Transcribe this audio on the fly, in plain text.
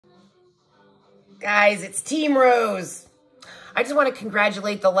Guys, it's Team Rose. I just want to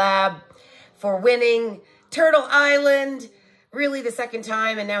congratulate the lab for winning Turtle Island, really the second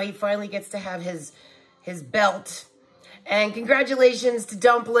time, and now he finally gets to have his belt. And congratulations to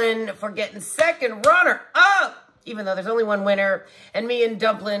Dumplin for getting second runner-up, even though there's only one winner. And me and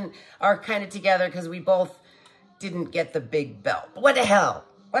Dumplin are kind of together because we both didn't get the big belt. But what the hell?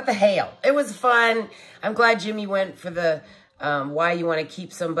 What the hell? It was fun. I'm glad Jimmy went for the why you want to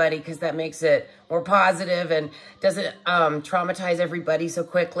keep somebody, because that makes it more positive and doesn't traumatize everybody so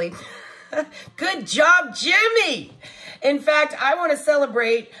quickly. Good job, Jimmy. In fact, I want to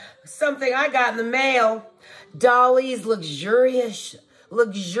celebrate something I got in the mail. Dolly's luxurious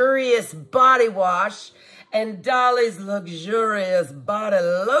body wash and Dolly's luxurious body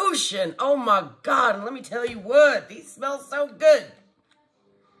lotion. Oh my God, and let me tell you what, these smell so good.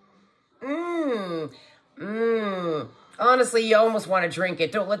 Honestly, you almost want to drink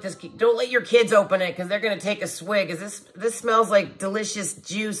it. Don't let your kids open it because they're going to take a swig. This smells like delicious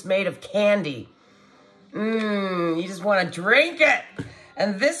juice made of candy. You just want to drink it.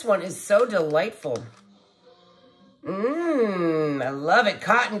 And this one is so delightful. I love it.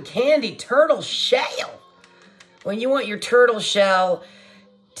 Cotton candy turtle shell. When you want your turtle shell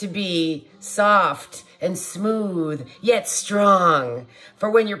to be soft and smooth, yet strong. For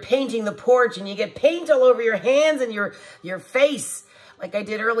when you're painting the porch and you get paint all over your hands and your face, like I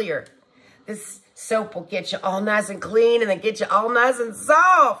did earlier. This soap will get you all nice and clean and then get you all nice and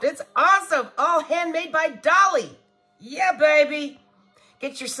soft. It's awesome. All handmade by Dolly. Yeah, baby.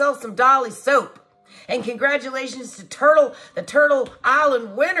 Get yourself some Dolly soap. And congratulations to the Turtle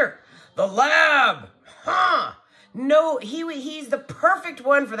Island winner, the lab. No, he's the perfect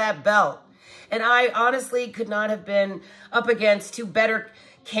one for that belt. And I honestly could not have been up against two better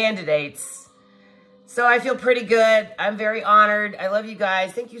candidates. So I feel pretty good. I'm very honored. I love you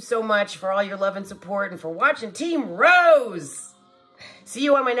guys. Thank you so much for all your love and support and for watching Team Rose. See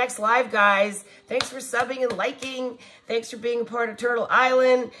you on my next live, guys. Thanks for subbing and liking. Thanks for being a part of Turtle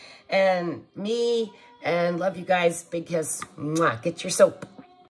Island and me. And love you guys. Big kiss. Mwah. Get your soap.